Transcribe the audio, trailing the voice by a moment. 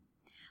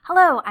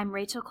Hello, I'm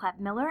Rachel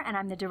Klepp-Miller, and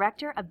I'm the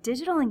Director of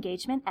Digital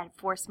Engagement at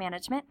Force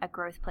Management, a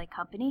growth play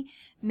company.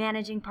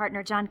 Managing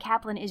Partner John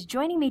Kaplan is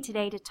joining me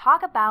today to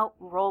talk about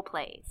role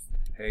plays.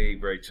 Hey,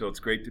 Rachel, it's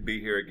great to be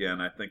here again.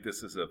 I think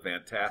this is a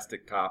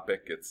fantastic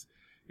topic.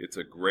 It's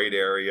a great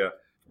area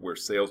where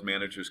sales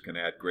managers can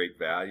add great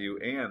value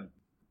and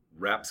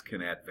reps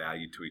can add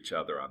value to each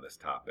other on this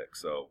topic.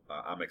 So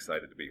I'm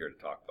excited to be here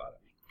to talk about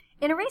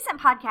it. In a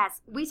recent podcast,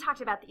 we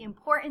talked about the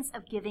importance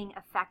of giving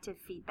effective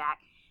feedback.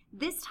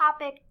 This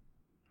topic,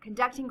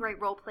 conducting great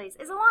role plays,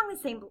 is along the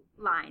same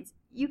lines.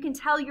 You can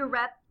tell your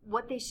rep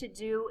what they should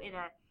do in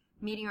a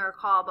meeting or a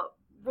call, but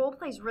role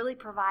plays really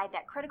provide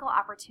that critical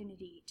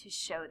opportunity to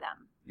show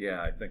them.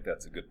 Yeah, I think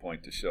that's a good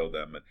point, to show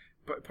them.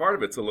 And part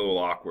of it's a little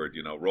awkward,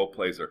 role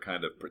plays are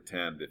kind of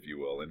pretend, if you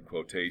will, in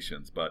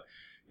quotations, but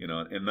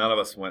and none of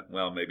us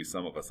maybe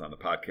some of us on the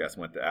podcast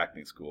went to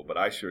acting school, but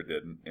I sure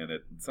didn't, and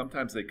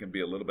sometimes they can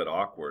be a little bit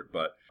awkward.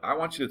 But I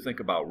want you to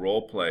think about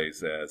role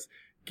plays as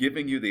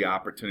giving you the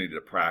opportunity to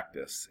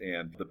practice,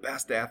 and the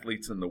best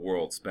athletes in the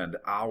world spend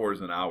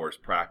hours and hours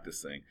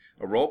practicing.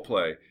 A role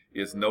play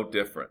is no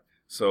different.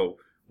 So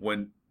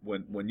when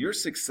your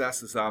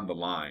success is on the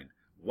line,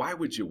 why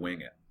would you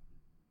wing it?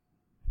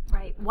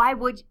 Right. Why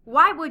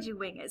would you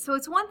wing it? So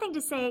it's one thing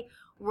to say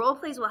role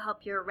plays will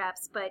help your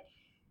reps, but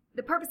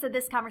the purpose of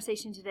this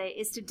conversation today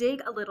is to dig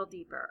a little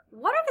deeper.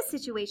 What are the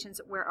situations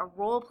where a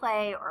role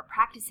play or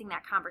practicing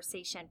that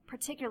conversation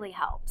particularly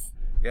helps?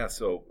 Yeah,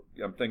 so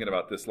I'm thinking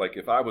about this like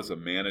if I was a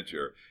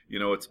manager,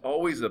 it's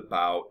always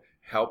about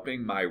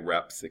helping my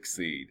reps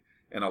succeed.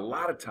 And a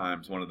lot of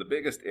times one of the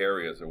biggest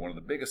areas or one of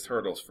the biggest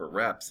hurdles for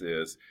reps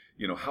is,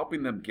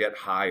 helping them get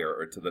higher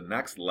or to the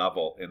next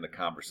level in the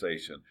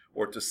conversation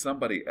or to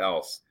somebody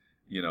else,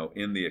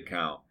 in the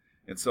account.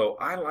 And so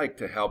I like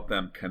to help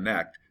them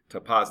connect to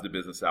positive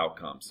business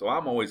outcomes. So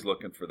I'm always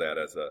looking for that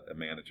as a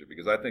manager,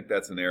 because I think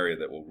that's an area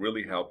that will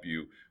really help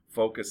you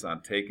focus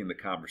on taking the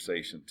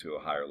conversation to a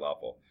higher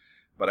level.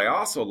 But I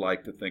also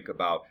like to think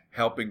about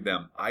helping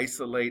them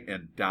isolate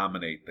and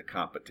dominate the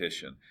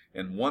competition.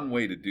 And one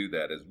way to do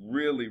that is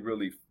really,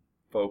 really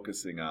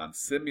focusing on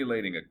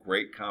simulating a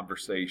great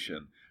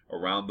conversation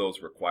around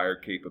those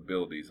required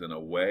capabilities in a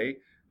way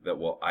that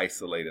will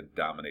isolate and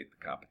dominate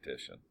the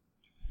competition.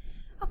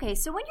 Okay,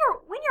 so when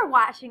you're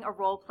watching a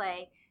role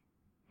play,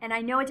 and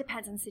I know it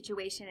depends on the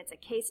situation, it's a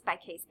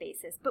case-by-case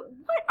basis, but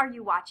what are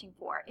you watching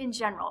for in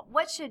general?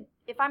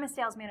 If I'm a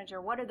sales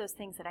manager, what are those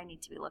things that I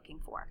need to be looking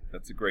for?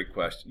 That's a great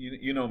question.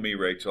 You know me,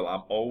 Rachel,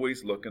 I'm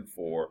always looking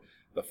for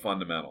the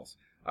fundamentals.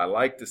 I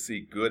like to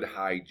see good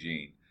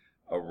hygiene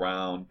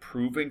around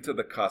proving to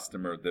the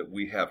customer that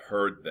we have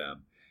heard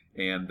them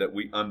and that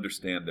we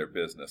understand their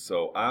business.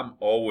 So I'm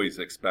always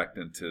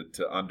expecting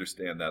to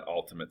understand that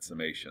ultimate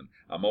summation.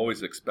 I'm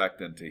always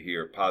expecting to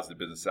hear positive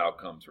business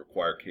outcomes,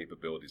 require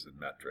capabilities, and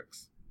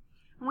metrics.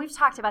 We've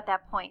talked about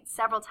that point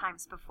several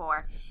times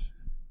before.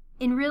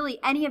 In really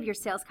any of your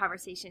sales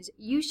conversations,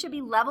 you should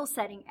be level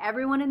setting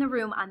everyone in the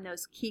room on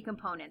those key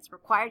components: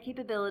 required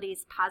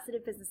capabilities,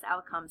 positive business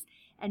outcomes,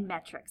 and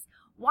metrics.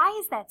 Why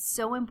is that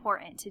so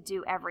important to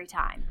do every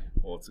time?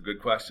 Well, it's a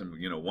good question.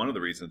 One of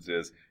the reasons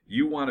is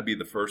you want to be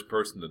the first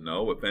person to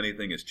know if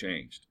anything has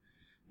changed.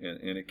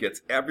 And it gets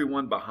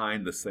everyone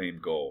behind the same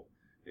goal.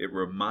 It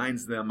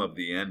reminds them of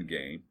the end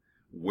game,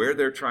 where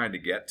they're trying to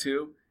get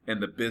to,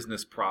 and the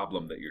business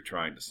problem that you're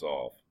trying to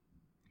solve.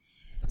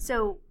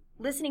 So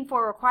listening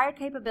for required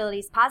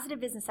capabilities, positive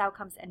business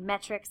outcomes, and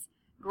metrics,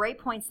 great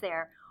points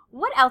there.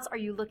 What else are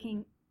you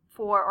looking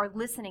for or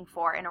listening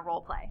for in a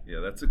role play? Yeah,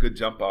 that's a good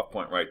jump off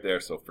point right there.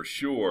 So for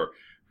sure,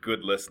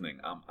 good listening.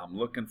 I'm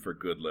looking for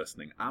good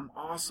listening. I'm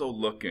also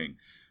looking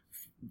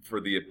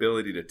for the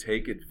ability to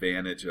take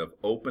advantage of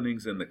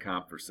openings in the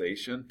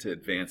conversation to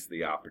advance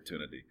the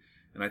opportunity.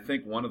 And I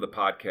think one of the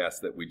podcasts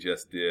that we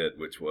just did,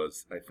 which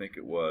was,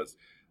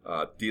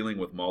 dealing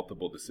with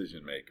multiple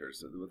decision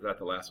makers. Was that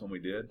the last one we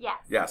did? Yes.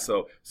 Yeah,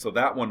 so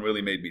that one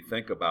really made me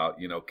think about,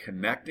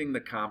 connecting the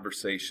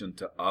conversation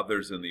to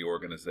others in the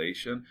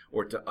organization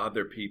or to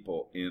other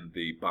people in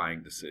the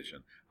buying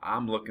decision.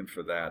 I'm looking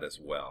for that as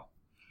well.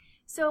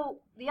 So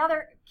the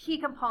other key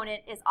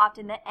component is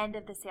often the end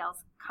of the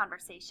sales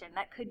conversation.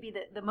 That could be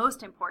the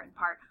most important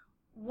part.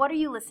 What are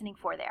you listening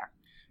for there?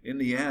 In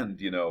the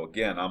end,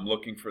 again, I'm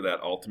looking for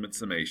that ultimate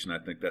summation. I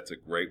think that's a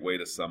great way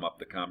to sum up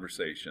the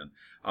conversation.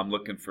 I'm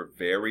looking for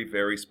very,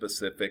 very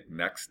specific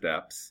next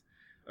steps,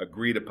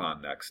 agreed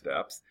upon next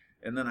steps.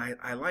 And then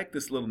I like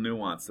this little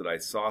nuance that I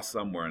saw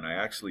somewhere, and I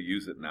actually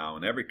use it now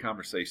in every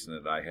conversation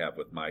that I have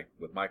with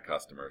my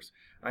customers.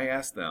 I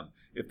ask them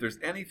if there's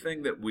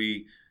anything that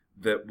we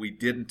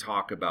didn't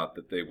talk about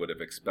that they would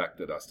have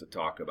expected us to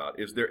talk about.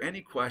 Is there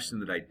any question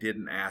that I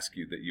didn't ask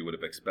you that you would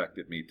have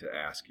expected me to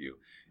ask you?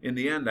 In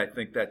the end, I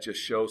think that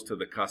just shows to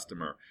the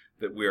customer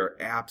that we are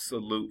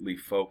absolutely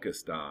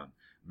focused on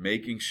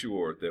making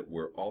sure that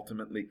we're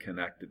ultimately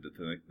connected to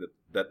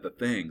the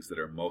things that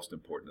are most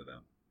important to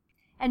them.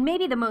 And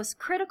maybe the most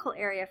critical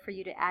area for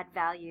you to add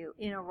value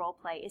in a role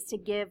play is to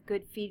give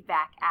good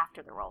feedback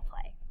after the role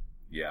play.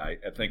 Yeah,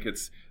 I think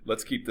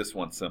let's keep this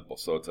one simple.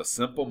 So it's a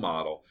simple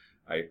model.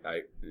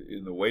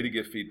 In the way to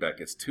give feedback,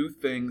 it's 2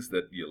 things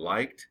that you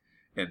liked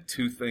and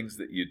 2 things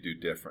that you do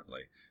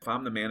differently. If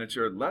I'm the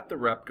manager, let the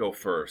rep go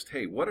first.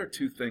 Hey, what are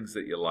 2 things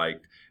that you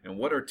liked and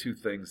what are 2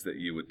 things that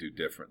you would do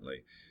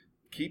differently?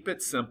 Keep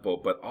it simple,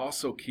 but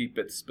also keep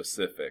it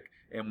specific.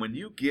 And when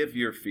you give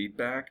your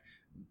feedback,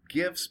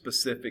 give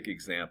specific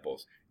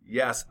examples.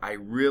 Yes, I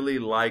really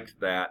liked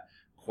that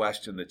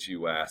question that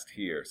you asked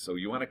here. So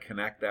you want to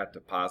connect that to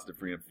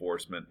positive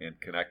reinforcement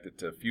and connect it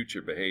to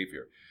future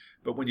behavior.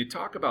 But when you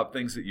talk about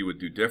things that you would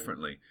do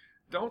differently,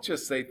 don't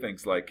just say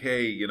things like,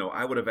 hey,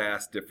 I would have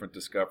asked different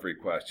discovery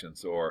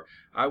questions, or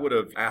I would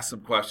have asked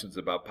some questions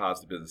about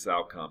positive business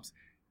outcomes.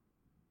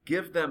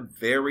 Give them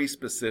very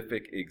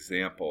specific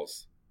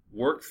examples.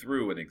 Work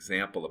through an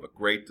example of a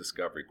great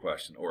discovery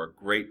question or a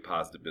great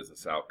positive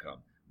business outcome.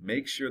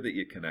 Make sure that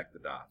you connect the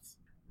dots.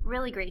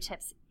 Really great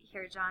tips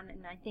here, John,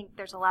 and I think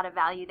there's a lot of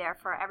value there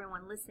for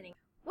everyone listening.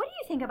 What do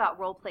you think about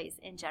role plays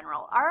in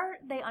general? Are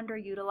they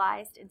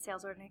underutilized in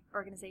sales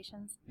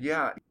organizations?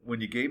 Yeah, when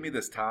you gave me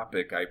this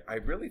topic, I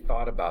really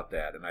thought about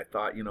that, and I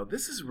thought,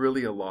 this is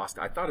really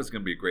I thought it was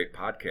going to be a great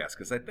podcast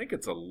because I think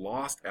it's a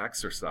lost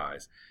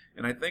exercise.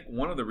 And I think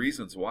one of the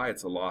reasons why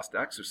it's a lost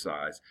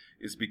exercise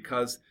is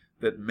because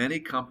that many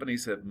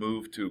companies have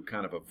moved to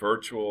kind of a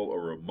virtual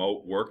or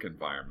remote work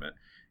environment.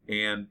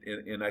 And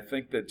I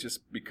think that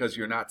just because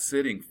you're not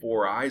sitting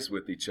 4 eyes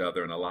with each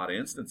other in a lot of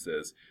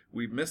instances,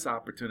 we miss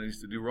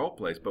opportunities to do role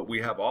plays. But we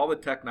have all the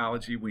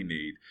technology we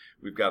need.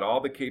 We've got all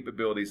the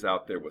capabilities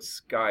out there with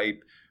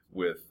Skype,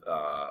 with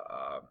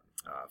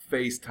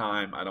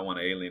FaceTime. I don't want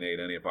to alienate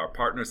any of our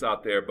partners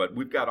out there, but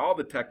we've got all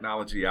the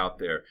technology out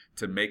there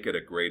to make it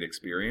a great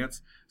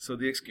experience. So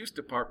the excuse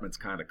department's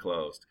kind of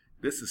closed.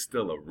 This is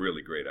still a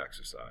really great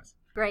exercise.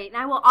 Great.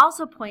 And I will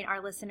also point our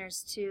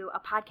listeners to a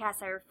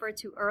podcast I referred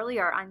to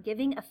earlier on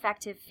giving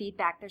effective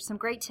feedback. There's some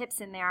great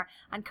tips in there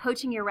on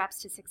coaching your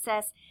reps to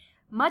success,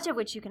 much of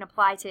which you can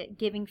apply to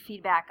giving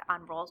feedback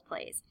on role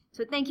plays.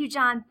 So thank you,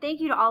 John. Thank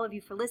you to all of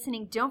you for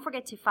listening. Don't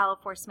forget to follow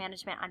Force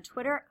Management on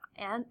Twitter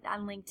and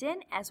on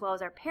LinkedIn, as well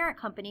as our parent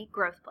company,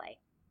 GrowthPlay.